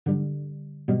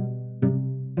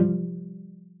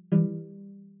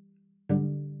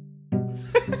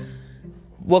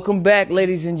Welcome back,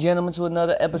 ladies and gentlemen, to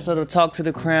another episode of Talk to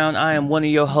the Crown. I am one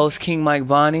of your hosts, King Mike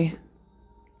Vonnie.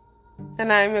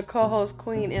 And I'm your co-host,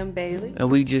 Queen M. Bailey. And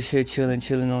we just here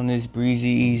chilling on this breezy,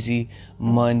 easy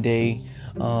Monday,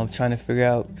 trying to figure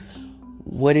out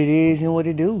what it is and what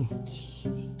it do.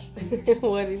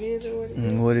 What it is and what it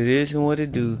do. What it is and what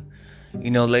it do. You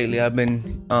know, lately I've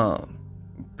been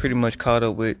pretty much caught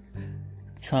up with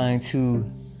trying to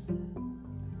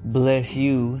bless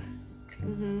you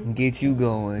and get you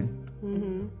going.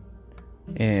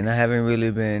 And I haven't really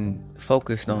been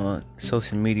focused on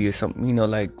social media. Something, you know,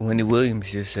 like Wendy Williams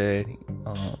just said,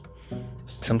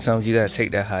 sometimes you gotta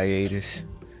take that hiatus.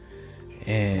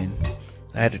 And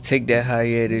I had to take that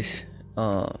hiatus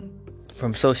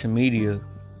from social media,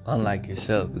 unlike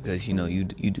yourself, because you know you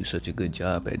do such a good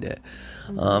job at that,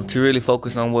 to really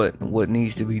focus on what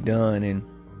needs to be done. And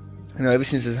you know, ever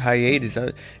since this hiatus,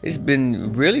 it's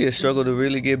been really a struggle to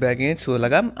really get back into it.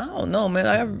 Like I don't know, man.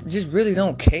 I just really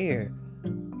don't care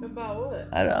About what?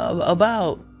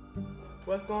 about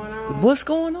What's going on? what's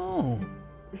going on.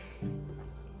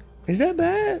 Is that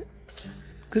bad?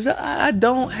 Cause I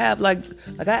don't have like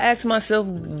I ask myself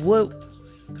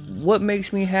what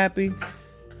makes me happy,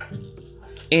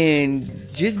 and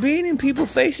just being in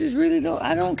people's faces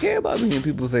I don't care about being in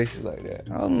people's faces like that.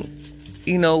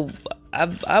 You know,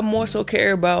 I more so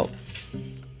care about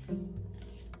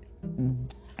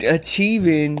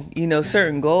achieving, you know,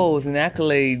 certain goals and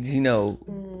accolades, you know,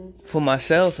 for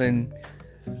myself. And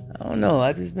I don't know,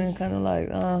 I just been kind of like,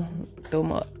 I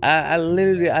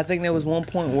think there was one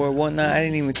point where one night I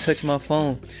didn't even touch my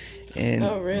phone. And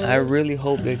really? I really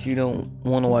hope that you don't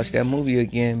want to watch that movie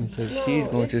again, because she's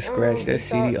going to scratch that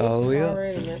CD all the way up.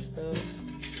 Already messed up.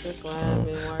 That's why I've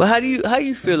been watching. But how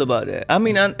you feel about that? I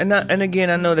mean, and again,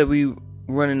 I know that we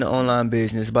running the online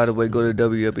business. By the way, go to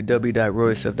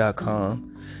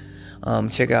www.royalstuff.com.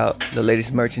 Check out the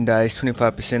latest merchandise,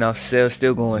 25% off sale,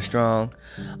 still going strong.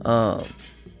 How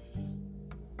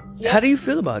do you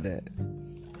feel about that?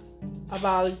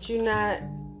 About you not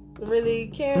really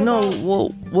caring? No,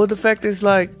 about? well, the fact is,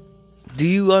 like, do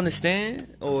you understand,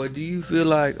 or do you feel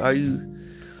like, are you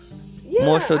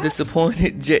more so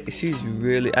disappointed? I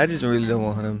just really don't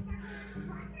want her to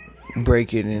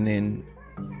break it, and then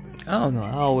I don't know.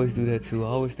 I always do that too. I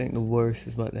always think the worst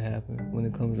is about to happen when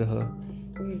it comes to her.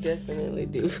 You definitely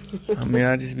do. I mean,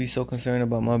 I just be so concerned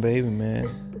about my baby, man.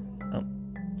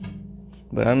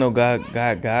 But I know God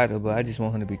got her, but I just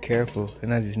want her to be careful,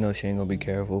 and I just know she ain't gonna be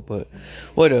careful. But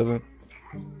whatever.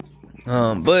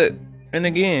 But and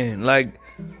again, like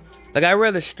I'd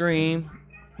rather stream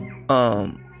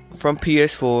from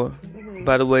PS4.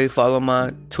 By the way, follow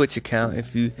my Twitch account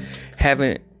if you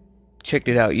haven't checked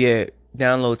it out yet.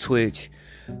 Download Twitch.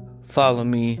 Follow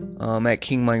me at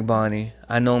King Mike Vonnie.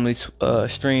 I normally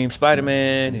stream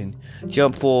Spider-Man and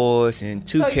Jump Force and 2K.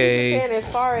 So you're saying, as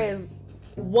far as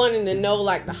wanting to know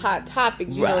like the hot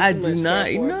topics, you don't I too do much not.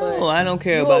 care for, No, I don't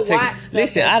care you about will taking. watch stuff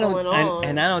Listen, that's I don't, going on.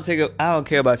 and I don't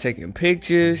care about taking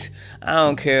pictures. I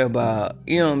don't care about,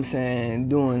 you know what I'm saying,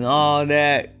 doing all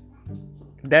that.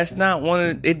 That's not one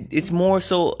of it. It's more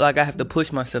so like I have to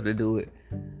push myself to do it,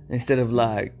 instead of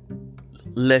like,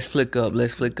 let's flick up. Like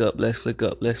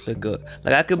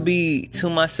I could be to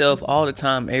myself all the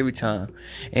time, every time,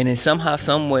 and then somehow,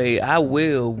 some way, I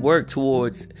will work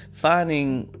towards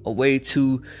finding a way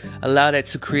to allow that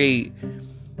to create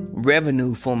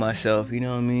revenue for myself. You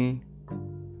know what I mean?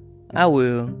 I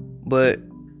will, but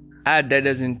that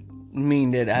doesn't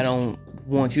mean that I don't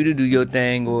want you to do your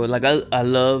thing, or like I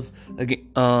love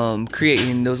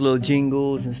creating those little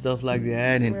jingles and stuff like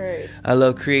that, and Right. I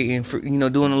love creating, you know,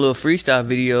 doing a little freestyle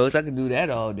videos. I could do that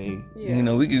all day. Yeah. You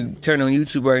know, we could turn on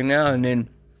YouTube right now and then,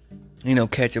 you know,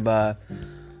 catch a vibe.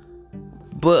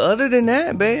 But other than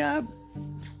that, babe,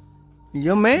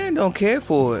 your man don't care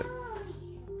for it.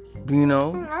 You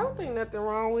know? I don't think nothing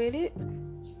wrong with it.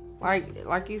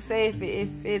 Like you say,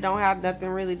 if it don't have nothing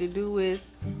really to do with,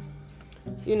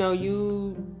 you know,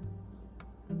 you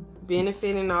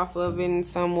benefiting off of it in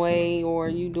some way, or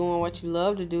you doing what you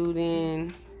love to do,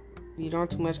 then you don't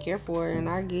too much care for it, and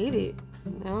I get it.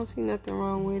 I don't see nothing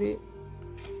wrong with it.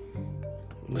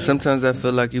 Sometimes I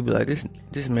feel like you be like,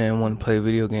 this man want to play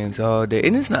video games all day,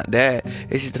 and it's not that.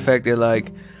 It's just the fact that,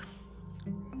 like,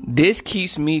 this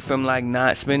keeps me from like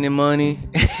not spending money,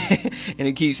 and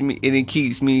it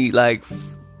keeps me like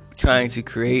trying to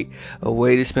create a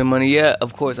way to spend money. Yeah,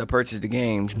 of course I purchase the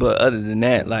games, but other than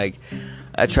that, like,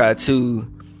 I try to,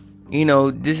 you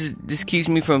know, this keeps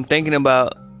me from thinking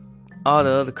about all the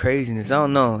other craziness. I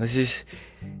don't know. It's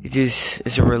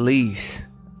a release.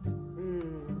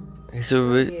 It's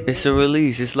a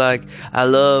release. It's like I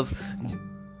love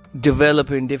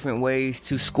developing different ways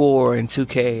to score in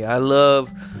 2K. I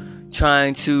love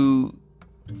trying to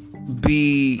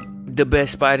be the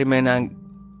best Spider-Man I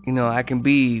can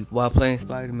be while playing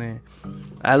Spider-Man.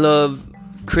 I love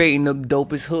creating the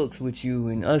dopest hooks with you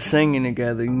and us singing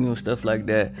together, stuff like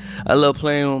that. I love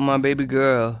playing with my baby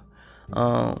girl.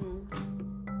 I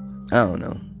don't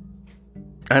know.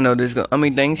 I know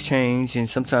things change, and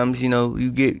sometimes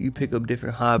you pick up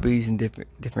different hobbies and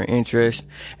different interests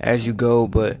as you go.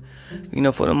 But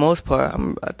for the most part,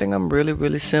 I think I'm really,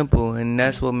 really simple, and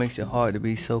that's what makes it hard to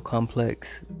be so complex.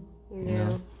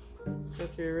 Yeah,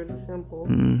 but you're really simple.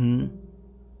 I'm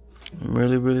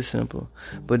really, really simple.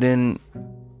 But then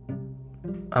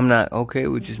I'm not okay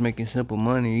with just making simple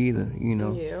money either.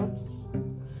 Yeah,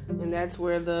 and that's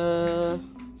where the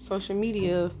social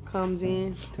media comes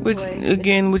in. Which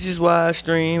is why I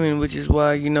stream, and which is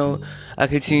why I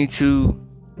continue to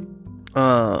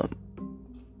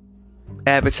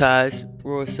advertise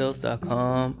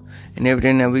RoySelf.com and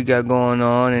everything that we got going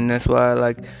on. And that's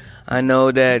why I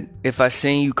know that if I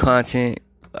send you content,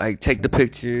 take the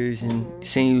pictures and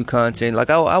send you content,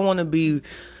 I want to be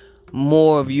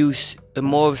more of use and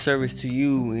more of service to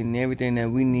you and everything that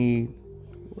we need.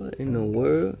 What in the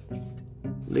world?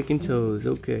 Licking toes.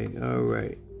 Okay, all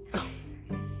right.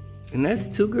 And that's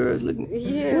two girls looking.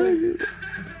 Yeah. What is it?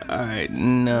 All right,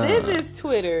 no. This is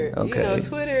Twitter. Okay.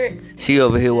 Twitter. She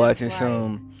over here watching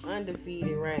some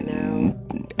undefeated right now.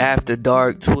 After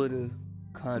dark Twitter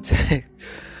content.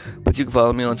 But you can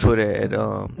follow me on Twitter at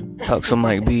Talk Some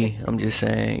Mike B. I'm just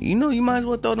saying. You might as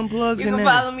well throw them plugs in there. You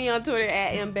can follow me on Twitter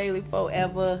at MBailey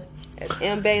Forever. That's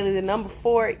MBailey, the number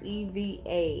 4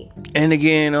 EVA. And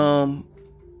again,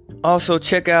 also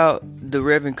check out the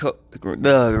Reverend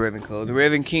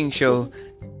King Show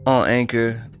on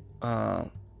Anchor. I'm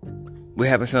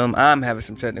having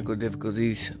some technical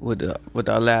difficulties with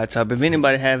our laptop. If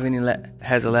anybody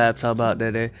has a laptop out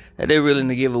there that they're willing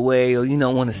to give away, or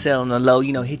want to sell on the low,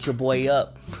 hit your boy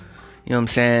up. You know what I'm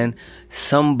saying?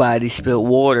 Somebody spilled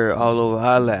water all over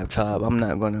our laptop. I'm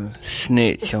not gonna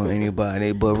snitch on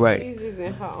anybody, but right. She's just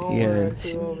in her own world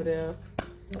too over there.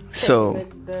 So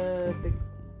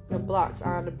the blocks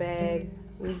out of the bag,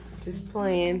 just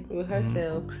playing with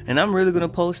herself. And I'm really gonna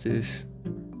post this.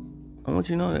 I want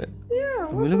you to know that. Yeah,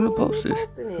 I'm really gonna post this.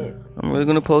 I'm really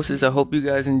gonna post this. I hope you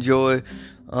guys enjoy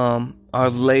our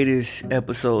latest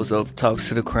episodes of Talks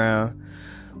to the Crown.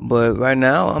 But right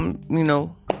now,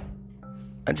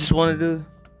 I just wanted to.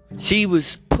 She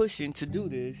was pushing to do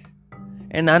this,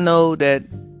 and I know that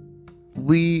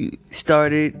we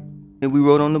started and we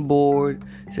wrote on the board,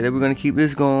 said that we're gonna keep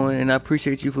this going, and I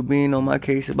appreciate you for being on my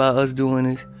case about us doing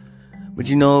this. But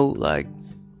you know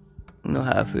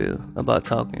how I feel about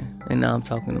talking, and now I'm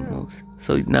talking the most.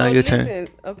 So now your turn.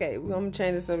 Okay, I'm gonna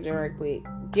change the subject right quick.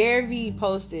 Gary Vee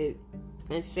posted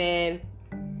and said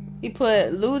he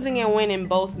put losing and winning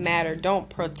both matter. Don't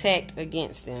protect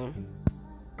against them.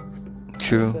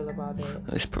 True. How do you feel about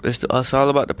that? It's all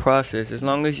about the process. As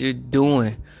long as you're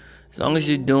doing,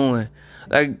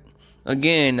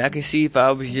 again, I can see if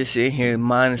I was just sitting here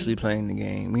mindlessly playing the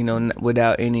game,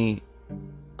 without any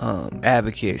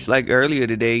advocates. Like earlier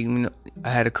today, I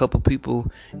had a couple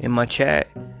people in my chat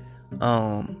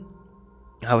I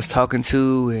was talking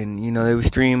to, and they were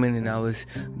streaming, and I was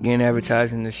again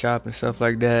advertising the shop and stuff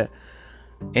like that.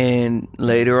 And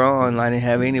later on, I didn't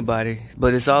have anybody,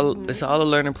 but it's all a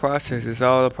learning process. It's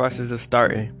all a process of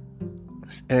starting.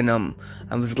 And I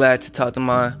was glad to talk to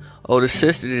my older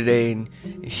sister today, and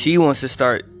she wants to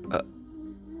start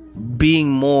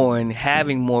being more and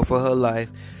having more for her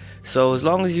life. So as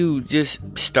long as you just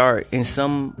start in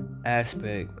some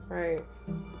aspect, right?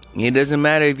 It doesn't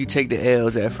matter if you take the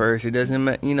L's at first. It doesn't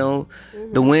matter,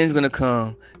 the win's gonna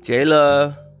come.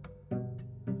 J-Love,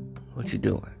 what you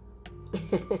doing?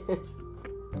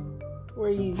 What are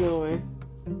you doing?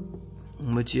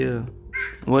 But yeah,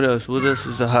 what else? What else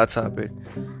is a hot topic?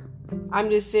 I'm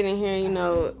just sitting here,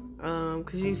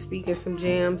 cause you speaking some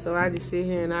jams, so I just sit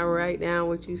here and I write down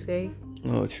what you say.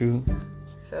 Oh, true.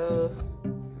 So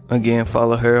again,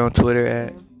 follow her on Twitter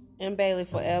at MBailey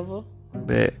Forever.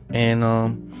 Bet. And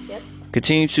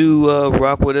continue to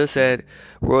rock with us at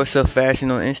Royal Self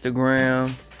Fashion on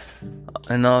Instagram,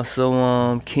 and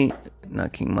also King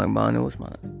Mike Bonnie.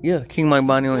 King Mike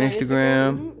Bonnie on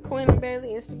Instagram. Queen and Bailey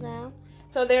Instagram.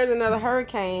 So there's another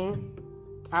hurricane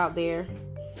out there.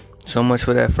 So much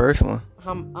for that first one.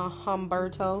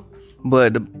 Humberto.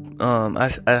 But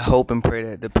I hope and pray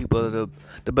that the people, the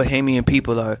Bahamian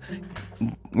people, are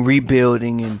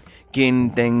rebuilding and getting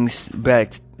things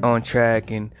back on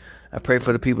track. And I pray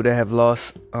for the people that have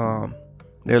lost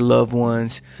their loved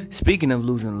ones. Speaking of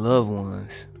losing loved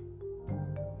ones,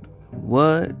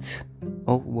 What?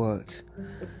 Oh, what?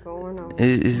 What's going on?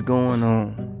 It's going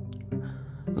on.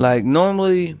 Like,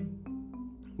 normally,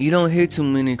 you don't hear too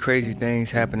many crazy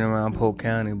things happening around Polk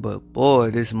County, but boy,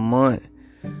 this month,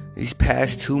 these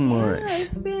past 2 months. Yeah,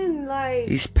 it's been like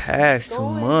these past 2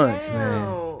 months,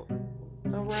 man.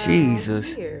 Jesus.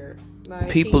 Here. Like,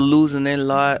 people losing their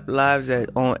lives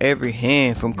on every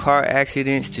hand, from car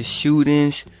accidents to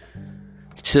shootings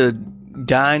to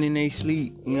dying in their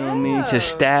sleep. You know what I mean? To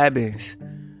stabbings.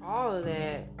 All of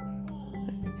that.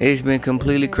 It's been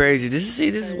completely crazy. This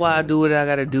is why I do what I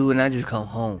gotta do, and I just come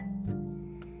home.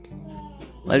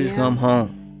 I just come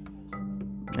home.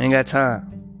 I ain't got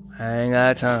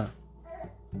time.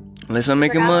 Unless I'm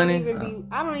making money.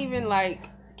 I don't even like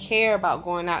care about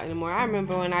going out anymore. I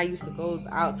remember when I used to go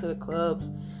out to the clubs.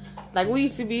 Like, we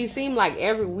used to be, it seemed like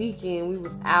every weekend we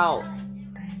was out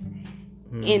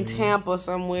in Tampa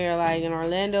somewhere, like in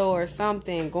Orlando or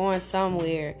something, going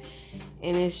somewhere.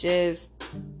 And it's just,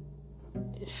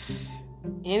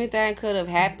 anything could have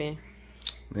happened.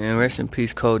 Man, rest in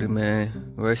peace, Cody,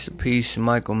 man. Rest in peace,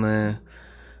 Michael, man.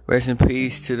 Rest in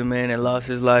peace to the man that lost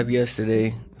his life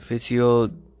yesterday.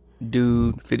 50-year-old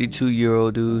dude,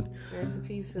 52-year-old dude. Rest in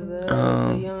peace to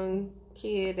the young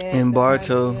kid in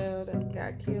Bartow that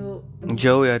got killed.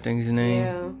 Joey, I think his name.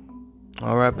 Yeah.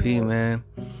 R.I.P. Man.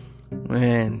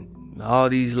 Man, all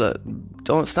these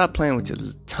don't stop playing with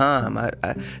your time.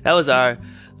 That was our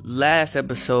last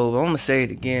episode. I'm gonna say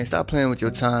it again. Stop playing with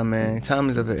your time, man. Time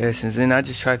is of the essence, and I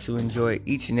just try to enjoy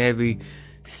each and every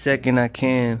second I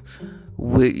can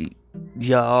with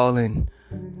y'all, and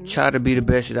try to be the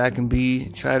best that I can be.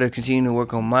 Try to continue to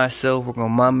work on myself, work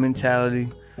on my mentality,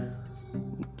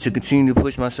 to continue to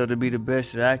push myself to be the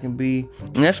best that I can be.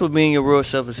 And that's what being your real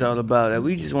self is all about. That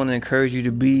we just want to encourage you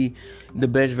to be the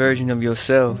best version of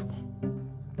yourself.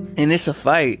 And it's a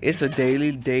fight. It's a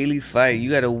daily fight. You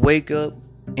gotta wake up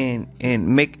and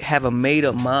have a made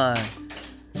up mind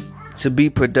to be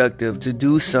productive, to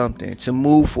do something, to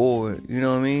move forward. You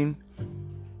know what I mean?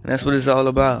 And that's what it's all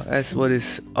about. That's what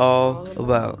it's all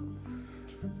about.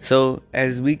 So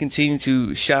as we continue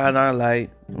to shine our light,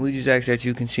 we just ask that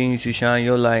you continue to shine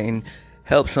your light and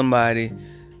help somebody,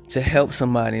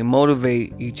 and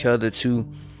motivate each other to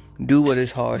do what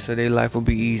is hard so their life will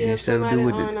be easy, instead of do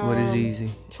what is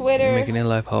easy. Twitter, making their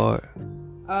life hard.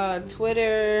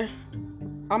 Twitter,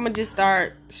 I'm gonna just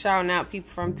start shouting out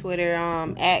people from Twitter.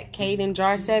 At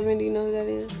CadenJar7, you know who that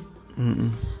is?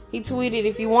 Mm-mm. He tweeted,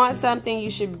 "If you want something, you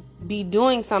should be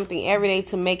doing something every day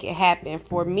to make it happen.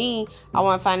 For me, I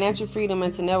want financial freedom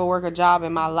and to never work a job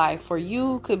in my life. For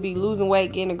you, could be losing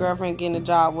weight, getting a girlfriend, getting a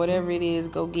job, whatever it is,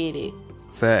 go get it."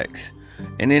 Facts.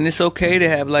 And then it's okay to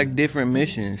have like different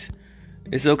missions.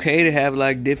 It's okay to have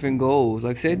like different goals.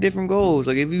 Like, set different goals.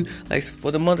 Like, if you, like,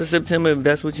 for the month of September, if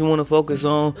that's what you want to focus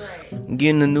on,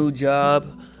 getting a new job,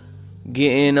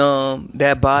 getting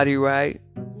that body right,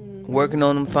 working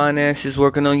on them finances,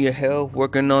 working on your health,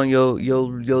 working on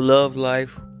your love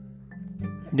life,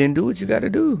 then do what you gotta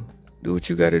do. Do what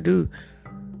you gotta do.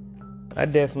 I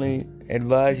definitely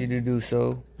advise you to do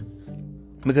so,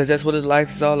 because that's what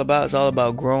life is all about. It's all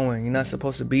about growing. You're not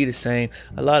supposed to be the same.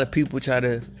 A lot of people try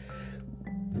to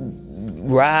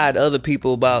ride other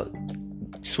people about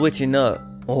switching up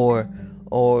or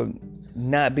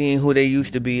not being who they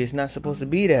used to be. It's not supposed to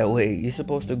be that way. You're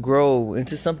supposed to grow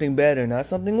into something better, not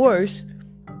something worse.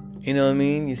 You know what I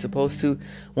mean? You're supposed to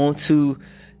want to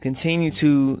continue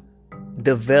to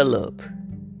develop,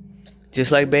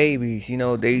 just like babies. You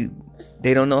know, they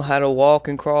don't know how to walk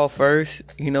and crawl first,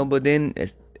 you know, but then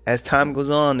as time goes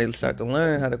on, they'll start to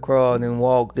learn how to crawl, then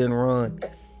walk, then run.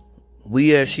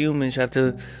 We as humans have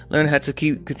to learn how to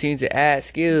continue to add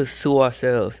skills to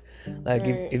ourselves. Like,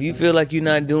 if you feel like you're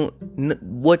not doing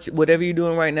whatever you're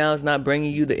doing right now is not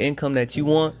bringing you the income that you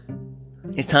want,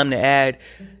 it's time to add,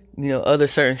 other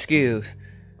certain skills.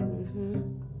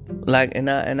 Like, and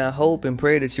I hope and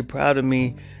pray that you're proud of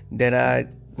me, that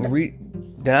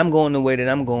that I'm going the way that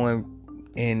I'm going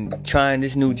and trying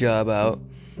this new job out,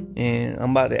 and I'm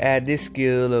about to add this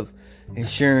skill of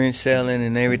insurance selling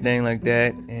and everything like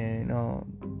that. And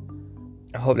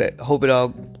I hope it all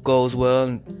goes well,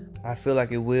 and I feel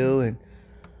like it will. And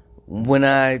when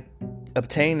I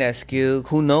obtain that skill,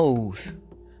 who knows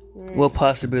what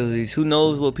possibilities, who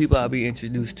knows what people I'll be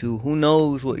introduced to, who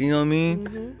knows what, you know what I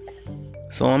mean?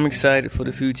 So I'm excited for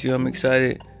the future. I'm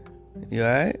excited. You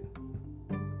alright?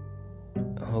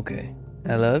 Okay.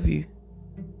 I love you.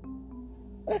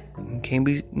 You can't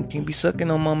be sucking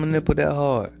on mama nipple that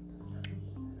hard.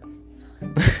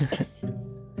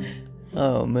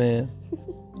 Oh man.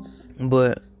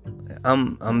 But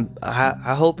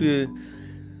I hope you're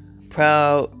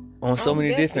proud on so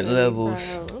many different levels.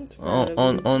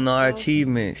 On our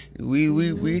achievements,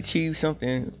 we achieved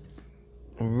something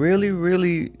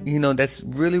really, that's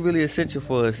really essential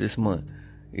for us this month.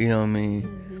 You know what I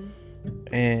mean?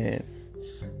 And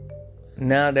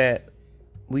now that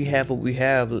we have what we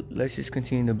have, let's just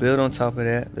continue to build on top of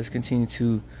that. Let's continue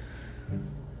to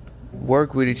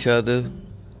work with each other,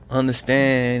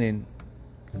 understand and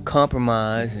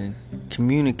compromise and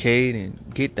communicate and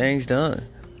get things done.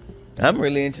 I'm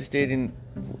really interested in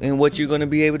what you're going to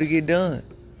be able to get done.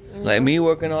 Like me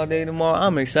working all day tomorrow,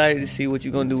 I'm excited to see what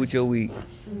you're going to do with your week.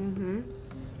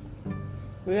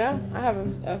 Yeah, I have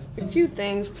a few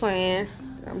things planned.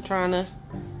 I'm trying to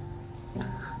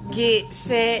get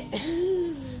set.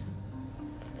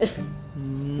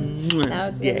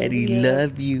 Daddy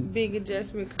love you. Big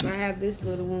adjustment because I have this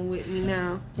little one with me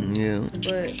now. Yeah.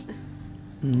 But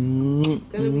it's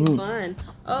gonna be fun.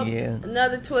 Oh, yeah.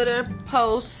 Another Twitter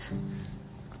post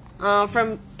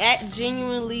from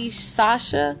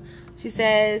 @genuinely_Sasha. She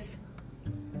says,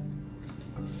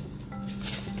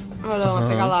 hold on, I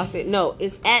think I lost it. No,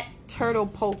 it's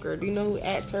 @TurtlePoker. Do you know who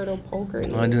 @TurtlePoker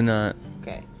is? I do not.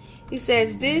 Okay. He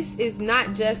says, this is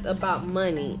not just about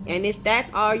money. And if that's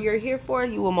all you're here for,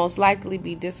 you will most likely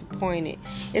be disappointed.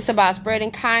 It's about spreading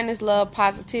kindness, love,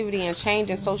 positivity, and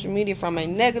changing social media from a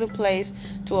negative place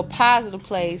to a positive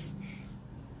place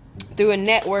through a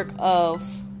network of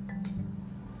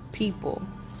people.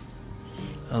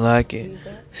 I like it.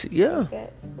 Yeah.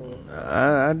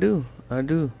 I do.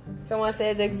 Someone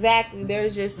says, exactly,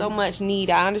 there's just so much need.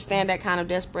 I understand that kind of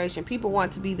desperation. People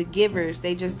want to be the givers.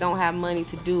 They just don't have money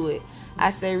to do it.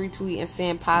 I say retweet and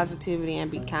send positivity and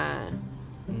be kind.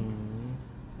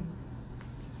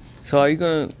 So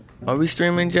are we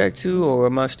streaming Jack 2 or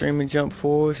am I streaming Jump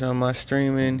Force? Am I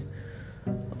streaming,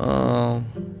 I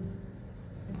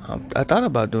thought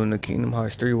about doing the Kingdom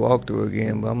Hearts 3 walkthrough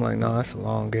again, but I'm like, no, that's a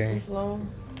long game. It's long.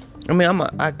 I mean,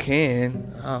 I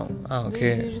can. I don't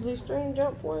care. Do you usually stream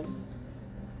Jump Force?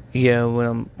 Yeah,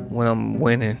 when I'm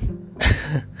winning.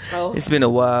 Oh. It's been a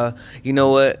while. You know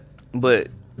what? But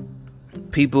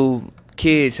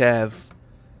kids have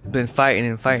been fighting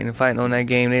on that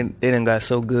game. They done got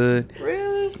so good.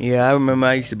 Really? Yeah, I remember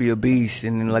I used to be a beast,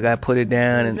 and then like I put it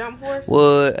down and Jump Force?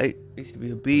 What? I used to be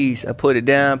a beast. I put it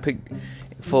down,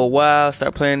 for a while,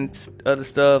 start playing other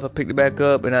stuff. I picked it back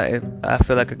up, and I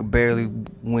feel like I could barely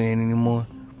win anymore.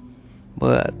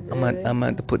 But really? I might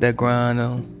have to put that grind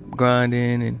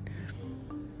in and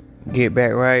get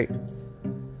back right.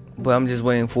 But I'm just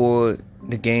waiting for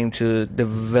the game to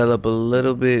develop a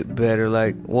little bit better.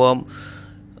 Like, well,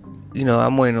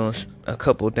 I'm waiting on a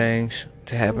couple of things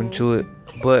to happen to it.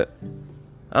 But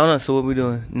I don't know. So what we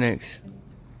doing next?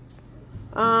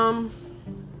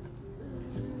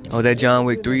 Oh, that John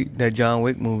Wick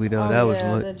movie though. That was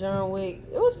what. The John Wick.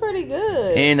 It was pretty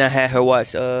good. And I had her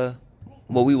watch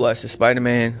we watched the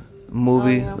Spider-Man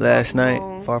movie last night,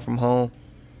 Far From Home.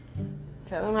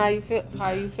 Tell them how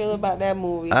you feel about that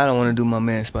movie. I don't want to do my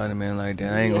man Spider-Man like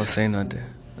that. I ain't gonna say nothing.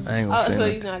 So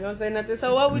you're not gonna say nothing.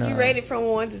 So what would you rate it from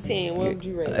 1 to 10? What would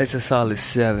you rate it? It's a solid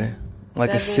 7.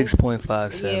 Like 7? A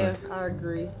 6.57. Yeah, I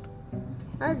agree.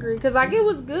 Cause like it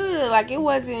was good. Like it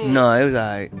wasn't. No, it was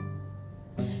alright.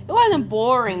 It wasn't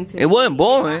boring to me. It wasn't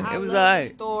boring. It was alright.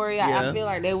 The story. Yeah. I feel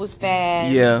like they was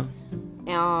fast. Yeah.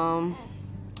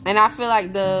 And I feel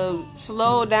like the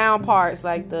slow down parts,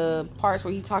 like the parts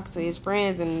where he talks to his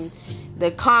friends, and the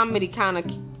comedy kind of,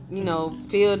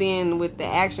 filled in with the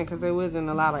action, because there wasn't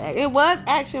a lot of action. It was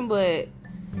action, but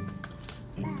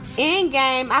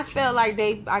Endgame, I felt like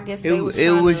they was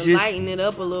trying to lighten it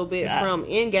up a little bit from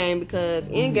Endgame, because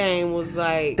Endgame was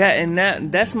like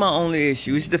that's my only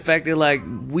issue. It's the fact that like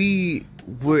we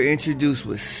were introduced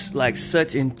with like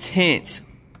such intense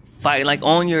fight, like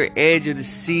on your edge of the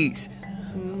seats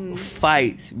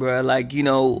fights, bro. Like,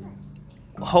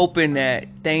 hoping that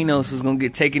Thanos was gonna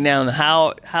get taken down.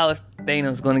 How is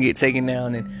Thanos gonna get taken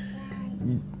down,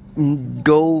 and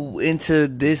go into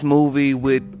this movie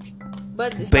with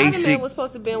But Spider-Man was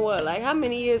supposed to have been what? Like how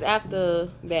many years after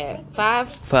that? 5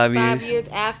 years. 5 years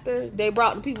after they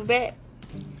brought the people back?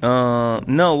 No,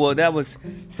 well that was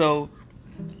so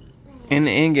in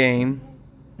the Endgame,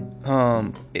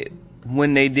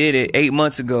 when they did it 8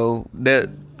 months ago, the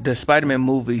Spider-Man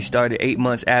movie started 8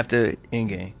 months after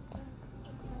Endgame.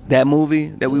 That movie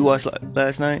that we watched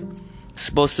last night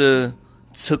supposed to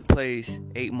took place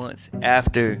 8 months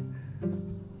after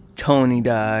Tony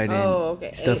died and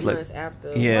stuff 8 months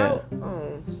after. Yeah.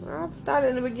 I thought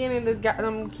in the beginning the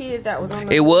them kids that was on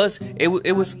the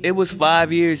It was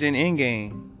 5 years in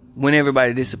Endgame when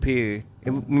everybody disappeared.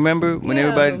 Remember when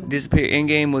everybody disappeared?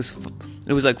 Endgame was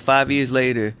It was like 5 years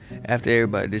later after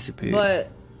everybody disappeared.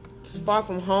 But Far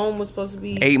From Home was supposed to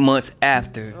be 8 months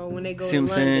after. Oh, when they go See to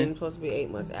what I'm London, saying? it's supposed to be 8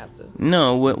 months after.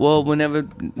 No, well, whenever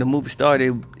the movie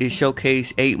started, it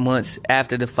showcased 8 months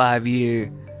after the 5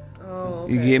 year. Oh,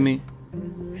 okay. You get me?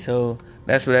 Mm-hmm. So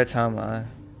that's what that timeline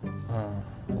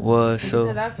was. So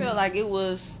because I feel like it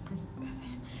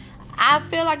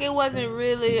wasn't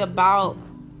really about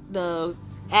the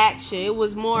action. It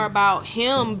was more about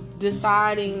him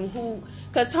deciding who.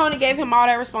 Because Tony gave him all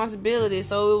that responsibility,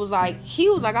 so it was like he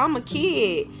was like, I'm a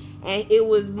kid, and it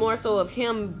was more so of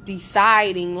him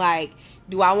deciding like,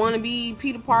 do I want to be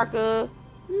Peter Parker,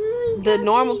 the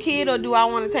normal kid, or do I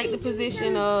want to take the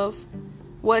position of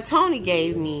what Tony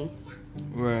gave me?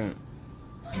 right.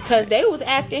 Because they was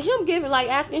asking him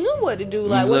what to do.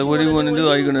 Like, what do you want to do?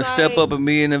 Are you gonna step up and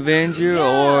be an Avenger, or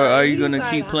are you gonna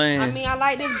keep playing? I mean, I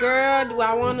like this girl. Do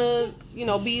I want to,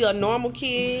 be a normal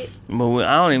kid? But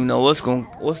I don't even know what's to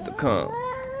come,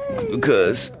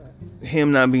 because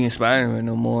him not being Spider-Man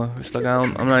no more. It's like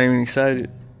I'm not even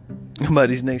excited about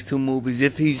these next 2 movies.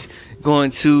 If he's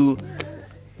going to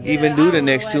even do the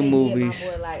next 2 movies.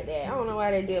 My boy like that. I don't know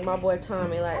why they did my boy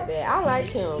Tommy like that. I like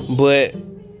him, but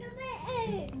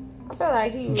I feel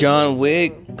like he was John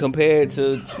Wick compared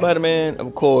to Spider-Man,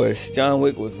 of course, John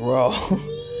Wick was raw.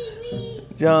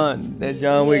 John Wick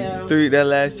 3, that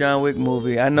last John Wick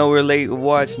movie. I know we're late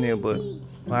watching it, but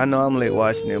I know I'm late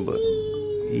watching it, but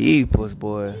yeepers,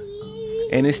 boy.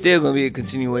 And it's still gonna be a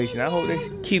continuation. I hope they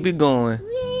keep it going.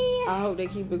 I hope they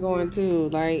keep it going too.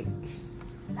 Like,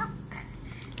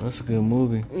 that's a good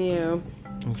movie. Yeah,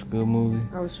 that's a good movie.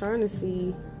 I was trying to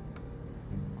see.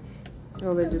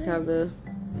 Oh, they just have the.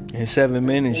 In 7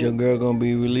 minutes, your girl gonna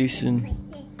be releasing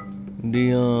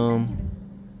the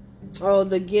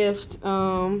the Gift,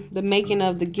 the making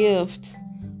of The Gift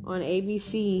on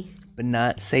ABC. But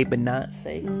not say.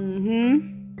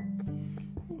 Mm-hmm.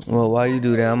 Well, while you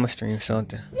do that, I'm gonna stream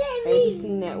something. ABC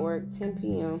Network, 10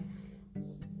 p.m.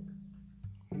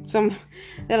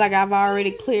 They're like, I've already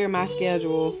cleared my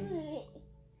schedule.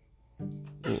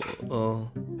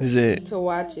 Is it to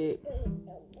watch it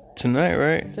tonight?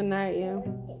 Right? Tonight, yeah.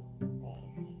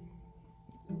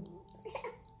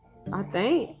 I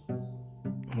think.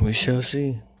 We shall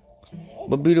see.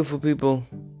 But beautiful people,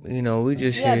 we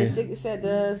just here. It said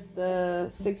the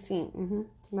 16th. Mm-hmm.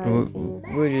 Tonight,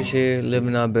 we're just here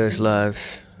living our best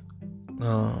lives,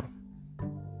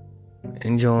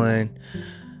 enjoying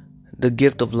the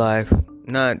gift of life,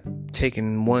 not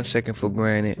taking 1 second for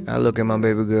granted. I look at my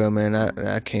baby girl, man.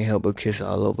 I can't help but kiss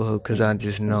all over her, because I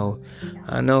just know.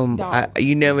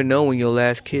 You never know when your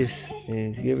last kiss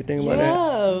is. You ever think about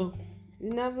that? You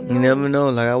never know. You never know.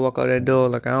 Like, I walk out that door,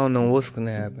 like, I don't know what's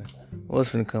gonna happen.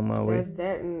 What's gonna come my way.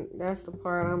 That's the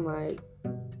part I'm like,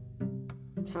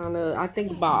 I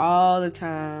think about all the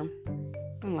time.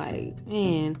 I'm like,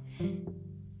 man,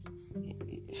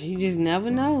 you just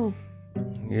never know.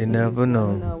 You never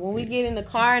know. When we get in the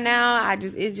car now,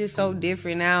 it's just so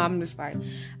different now. I'm just like,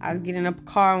 I get in a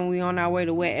car when we on our way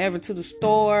to wherever, to the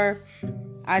store.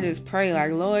 I just pray,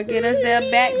 like, Lord, get us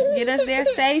there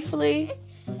safely,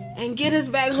 and get us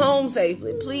back home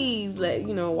safely, please.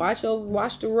 Watch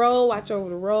the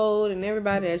road, and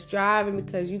everybody that's driving,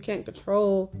 because you can't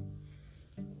control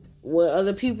what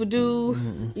other people do.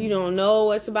 Mm-hmm. You don't know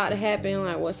what's about to happen,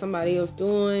 like what somebody else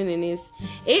doing, and it's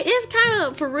kind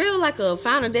of for real like a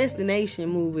Final Destination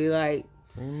movie, like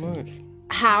pretty much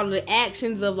how the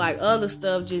actions of like other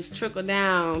stuff just trickle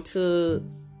down to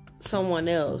someone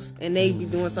else, and they be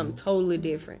doing something totally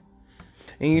different.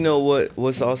 And you know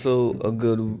what's also a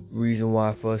good reason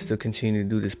why for us to continue to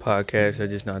do this podcast? I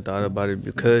just not thought about it,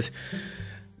 because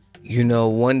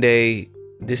one day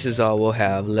this is all we'll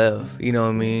have left. You know what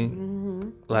I mean? Mm-hmm.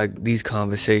 Like these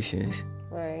conversations,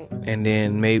 right? And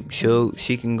then maybe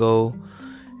she can go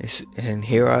and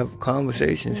hear our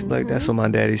conversations. Mm-hmm. Like, that's what my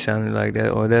daddy sounded like,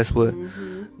 that, or that's what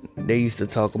they used to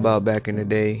talk about back in the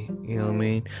day. You know what I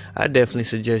mean? I definitely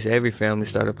suggest every family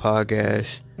start a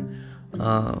podcast.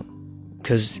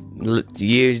 Because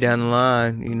years down the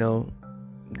line,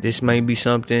 this may be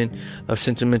something of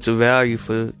sentimental value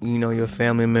for, your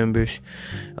family members.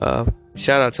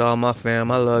 Shout out to all my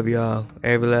fam. I love y'all.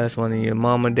 Every last one of you.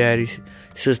 Mama, daddy,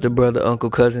 sister, brother, uncle,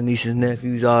 cousin, nieces,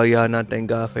 nephews, all y'all. And I thank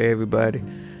God for everybody.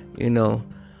 I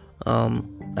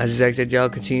just ask that y'all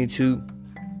continue to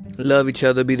love each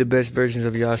other, be the best versions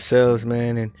of yourselves,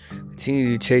 man, and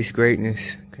continue to chase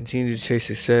greatness. Continue to chase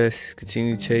success.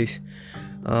 Continue to chase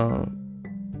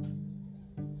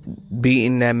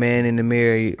beating that man in the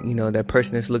mirror. That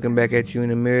person that's looking back at you in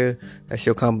the mirror, that's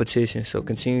your competition. So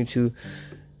continue to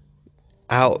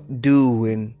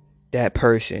outdo that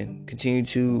person. Continue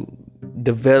to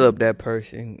develop that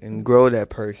person and grow that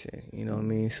person. You know what I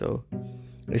mean? So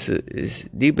it's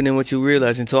deeper than what you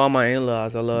realize. And to all my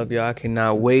in-laws, I love y'all. I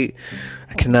cannot wait.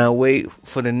 I cannot wait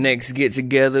for the next get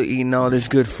together, eating all this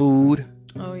good food.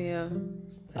 Oh yeah.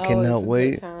 I cannot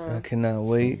wait. I cannot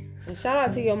wait. And shout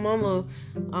out to your mama,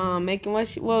 making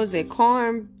what was it?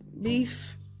 Corned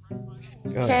beef.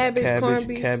 Cabbage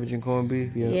and corned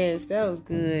beef. Yeah. Yes, that was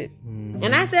good.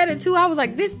 And I said it too. I was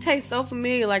like, this tastes so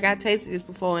familiar. Like I tasted this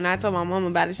before, and I told my mom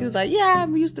about it. She was like, yeah,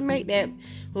 I used to make that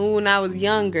when I was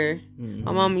younger.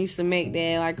 My mom used to make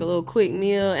that like a little quick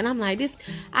meal, and I'm like, this.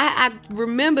 I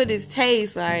remember this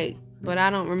taste, like, but I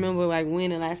don't remember like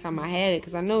when the last time I had it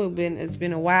because I know it's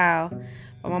been a while.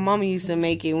 But my mama used to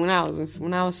make it when I was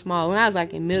small. When I was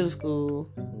like in middle school,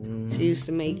 she used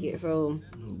to make it. So.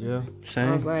 Yeah,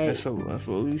 same. Like, that's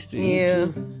what we used to eat. Yeah,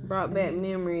 brought back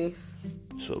memories.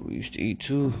 That's what we used to eat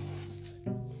too.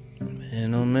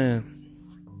 Man, oh man.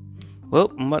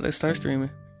 Well, I'm about to start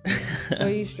streaming. Are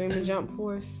you streaming Jump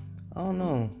Force? I don't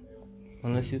know.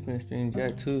 Unless you finish streaming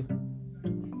Jack too.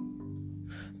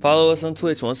 Follow us on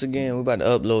Twitch. Once again, we're about to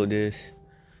upload this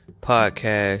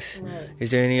podcast. Right.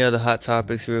 Is there any other hot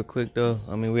topics real quick though?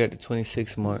 I mean, we're at the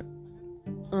 26 mark.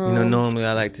 Normally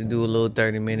I like to do a little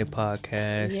 30-minute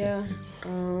podcast. Yeah.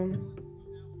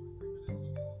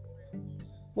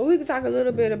 Well, we could talk a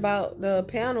little bit about the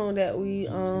panel that we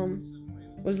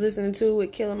was listening to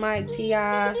with Killer Mike,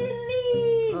 T.I.,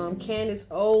 Candace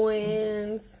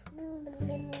Owens.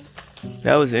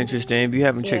 That was interesting. If you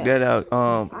haven't checked that out,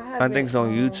 I think it's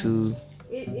on YouTube.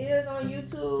 It is on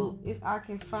YouTube. If I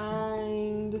can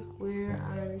find where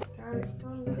I got it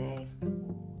from today.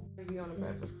 On the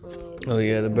Breakfast Club. Oh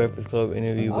yeah, the Breakfast Club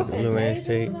interview with Lorenz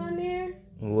Tate.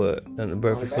 What? On the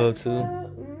Breakfast Club too?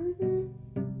 Mm-hmm.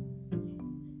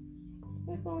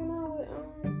 What's going on with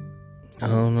I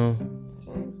don't know.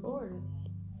 James Gordon.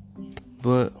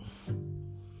 But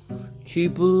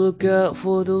keep a lookout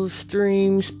for those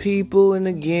streams, people. And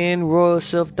again,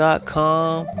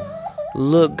 royalself.com.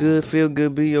 Look good, feel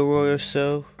good, be your royal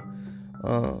self.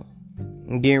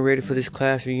 I'm getting ready for this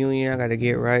class reunion. I gotta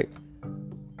get right.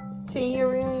 10-year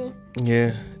reunion?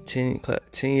 Yeah,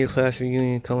 10-year class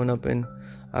reunion coming up in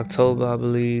October, I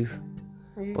believe.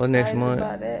 Are you next month.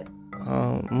 About that?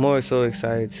 More so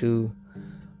excited to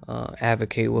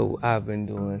advocate what I've been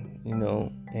doing,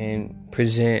 and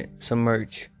present some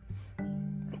merch.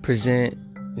 Present,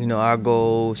 our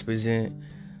goals, present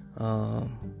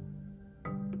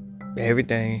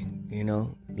everything,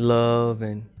 love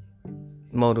and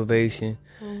motivation.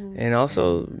 Mm-hmm. And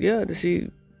also, to see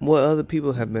what other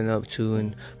people have been up to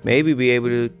and maybe be able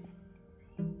to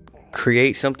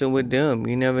create something with them.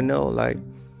 You never know, like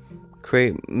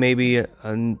create maybe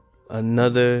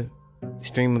another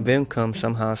stream of income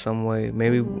somehow, some way.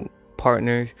 Maybe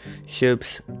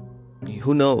partnerships,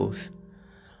 who knows.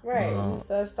 Right,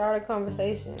 so start a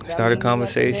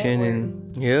conversation.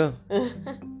 And yeah.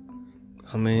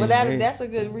 I mean, well, that's a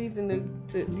good reason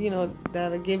to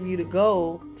that'll give you the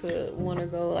goal to want to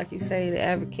go, like you say, to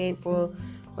advocate for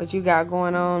what you got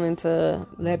going on and to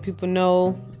let people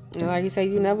know. And like you say,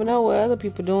 you never know what other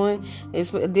people doing.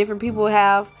 It's different people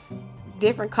have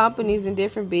different companies and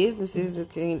different businesses that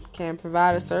can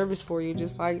provide a service for you,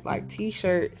 just like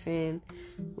t-shirts, and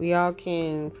we all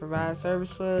can provide a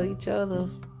service for each other.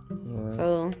 Right.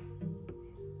 So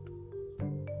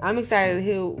I'm excited to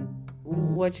hear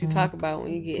what you talk about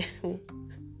when you get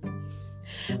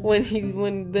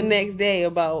when the next day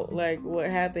about like what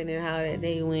happened and how that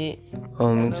day went.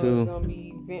 Me too. It's gonna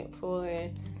be eventful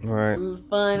and right. It was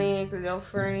funny with your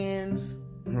friends.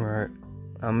 Right.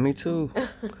 Me too.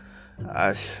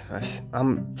 I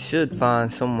should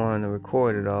find someone to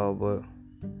record it all, but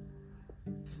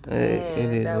it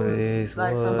is what it is.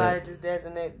 Like somebody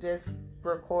just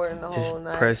recording the whole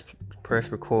night. Press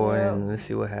record and let's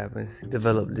see what happens.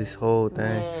 Develop this whole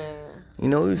thing. Man. We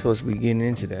were supposed to be getting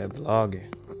into that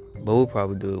vlogging, but we'll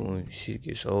probably do it when she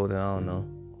gets older. I don't know.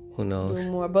 Who knows? Do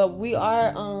more, but we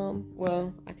are.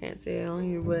 Well, I can't say it on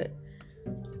here, but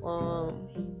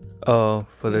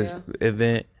for this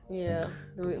event. Yeah,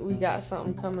 we got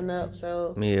something coming up,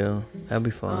 so yeah, that'll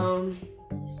be fun.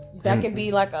 That could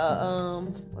be like a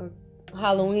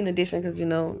Halloween edition, because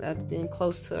that's been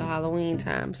close to Halloween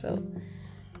time, so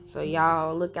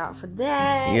y'all look out for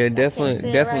that. Yeah, definitely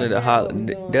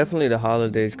the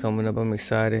holidays coming up. I'm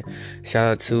excited. Shout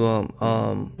out to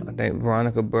I think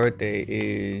Veronica's birthday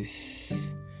is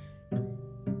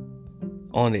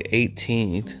on the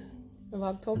 18th of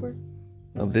October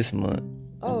of this month.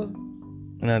 Oh,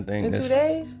 and I think in 2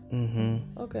 days.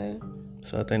 Mm-hmm. Okay.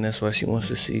 So I think that's why she wants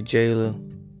to see Jayla.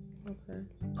 Okay.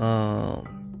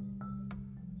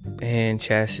 and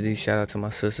Chastity. Shout out to my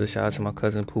sister. Shout out to my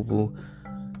cousin Poo Poo.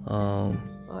 All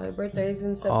their birthdays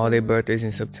in September. All their birthdays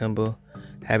in September.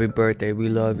 Happy birthday. We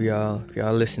love y'all. If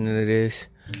y'all listening to this.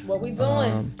 What we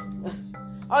doing?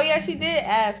 Oh yeah, she did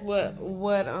ask what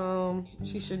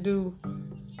she should do.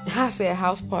 I said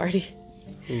house party.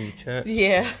 Ooh, chat.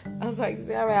 Yeah. I was like,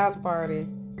 have a house party.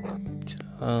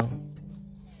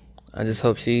 I just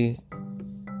hope she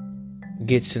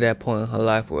gets to that point in her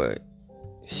life where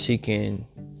she can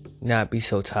not be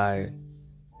so tired.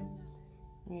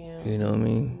 Yeah. You know what I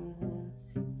mean?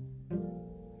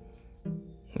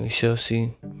 We shall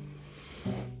see.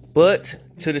 But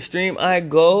to the stream I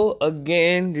go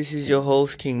again. This is your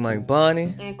host, King Mike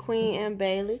Bonnie. And Queen M.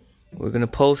 Bailey. We're going to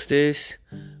post this.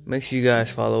 Make sure you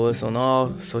guys follow us on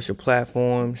all social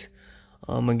platforms.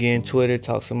 Again, Twitter,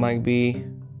 Talks with Mike B.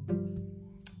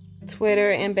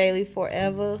 Twitter, M. Bailey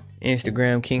Forever.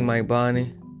 Instagram, King Mike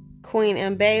Bonnie. Queen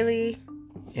M. Bailey.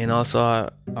 And also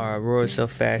our Royal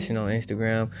Self Fashion on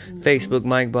Instagram. Facebook,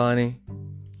 Mike Bonnie.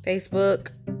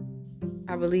 Facebook,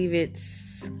 I believe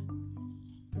it's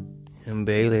M.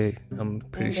 Bailey, I'm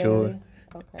pretty sure.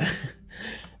 Okay.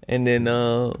 And then,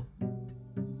 well,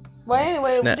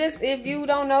 anyway, just if you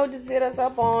don't know, just hit us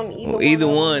up on either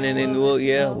one, and then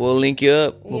we'll link you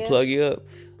up. We'll plug you up.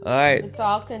 All right. It's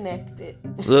all connected.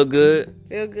 Look good.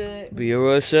 Feel good. Be your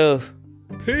real self.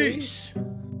 Peace.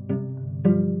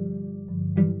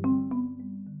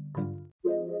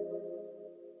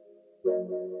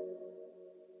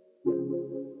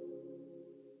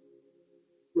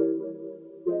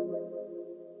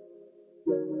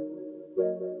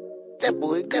 That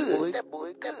boy good.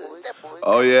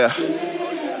 Oh yeah.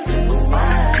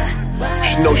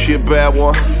 She know she a bad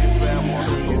one.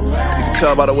 You can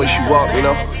tell by the way she walk, you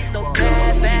know.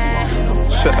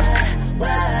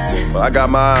 But I got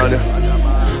my eye on her.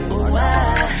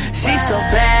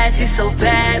 She's so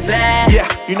bad, bad. Yeah,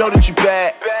 you know that you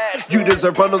bad. You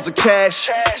deserve bundles of cash.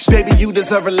 Baby, you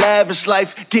deserve a lavish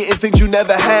life. Getting things you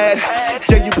never had.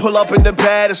 Yeah, you pull up in the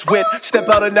baddest whip. Step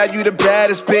out and now you the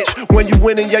baddest bitch. When you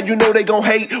winning, yeah, you know they gon'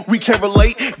 hate. We can't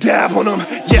relate, dab on them.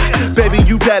 Yeah, baby,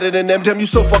 you better than them. Damn, you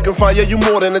so fucking fine. Yeah, you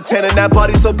more than a 10. And that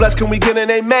body so blessed, can we get an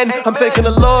amen? I'm faking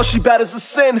the law, she bad as a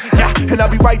sin. Yeah, and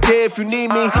I'll be right there if you need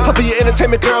me. I'll be your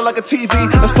entertainment girl like a TV.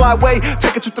 Let's fly away,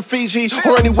 take a trip to Fiji.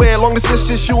 Or anywhere, long as it's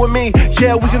just you and me.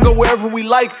 Yeah, we can go wherever we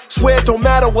like. Swear it don't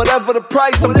matter, whatever the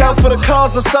price. I'm down for the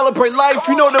cause to celebrate life.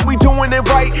 You know that we doing it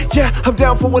right. Yeah, I'm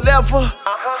down for whatever.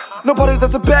 Nobody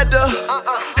does it better.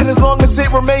 And as long as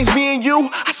it remains me and you,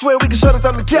 I swear we can shut it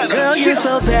down together. Girl, you're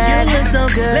so bad, you're so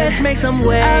good. Let's make some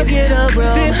waves. I'll get a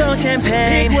room, sip on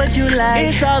champagne. Pick what you like,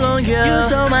 it's all on you. You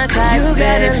so my type, you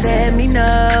gotta let me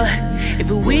know if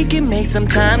we can make some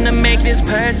time to make this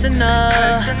personal.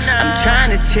 I'm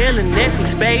trying to chill in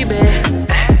Netflix, baby.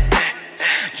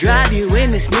 Drive you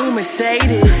in this new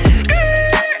Mercedes.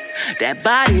 That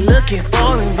body looking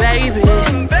foreign, baby.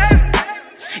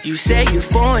 You say you're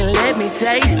foreign, let me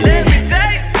taste it.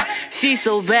 She's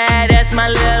so bad, that's my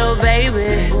little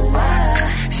baby.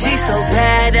 She's so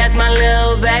bad, that's my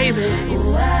little baby.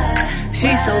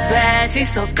 She's so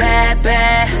bad,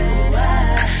 bad.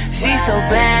 She's so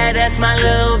bad, that's my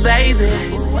little baby.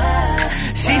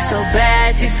 She's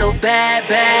so bad,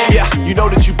 bad. Yeah, you know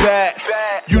that you bad.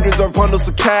 You deserve bundles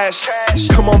of cash.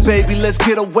 Come on, baby, let's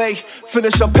get away.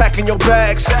 Finish unpacking your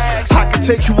bags. I can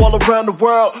take you all around the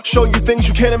world, show you things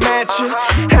you can't imagine.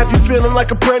 Have you feeling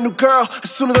like a brand new girl as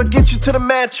soon as I get you to the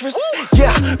mattress.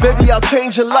 Yeah, baby, I'll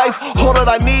change your life. All that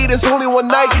I need is only one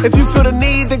night. If you feel the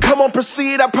need, then come on,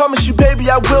 proceed. I promise you, baby,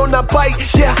 I will not bite.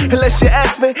 Yeah, unless you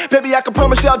ask me, baby, I can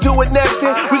promise you I'll do it next.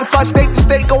 And we can fly state to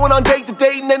state, going on date to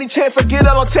date. And any chance I get,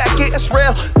 I'll attack it. That's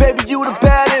real, baby, you the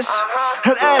baddest.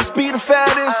 That ass be the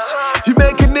fattest. You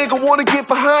make a nigga wanna get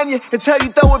behind you until you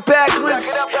throw it backwards.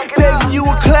 Baby, you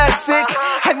a classic.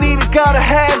 I need it, gotta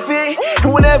have it.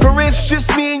 And whenever it's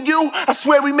just me and you, I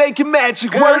swear we making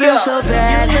magic. Girl, Word you're up. so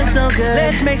bad, you're so good.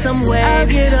 Let's make some waves. I'll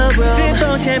get a room, sip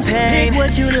on champagne. Pick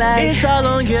what you like, it's all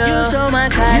on you. You so my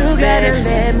type, you gotta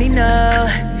let me know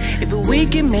if we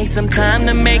can make some time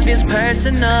to make this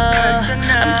personal.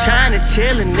 I'm trying to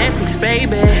chill in Netflix,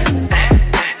 baby.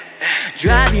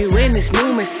 Drive you in this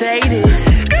new Mercedes.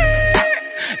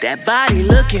 That body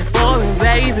looking foreign,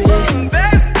 baby.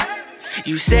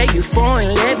 You say you're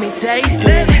foreign, let me taste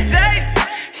it.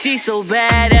 She's so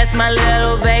bad, that's my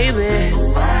little baby.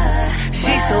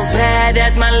 She's so bad,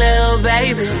 that's my little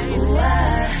baby.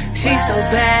 She's so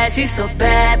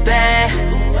bad,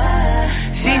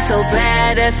 bad. She's so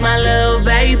bad, that's my little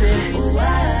baby.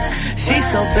 She's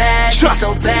so bad,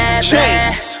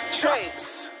 bad.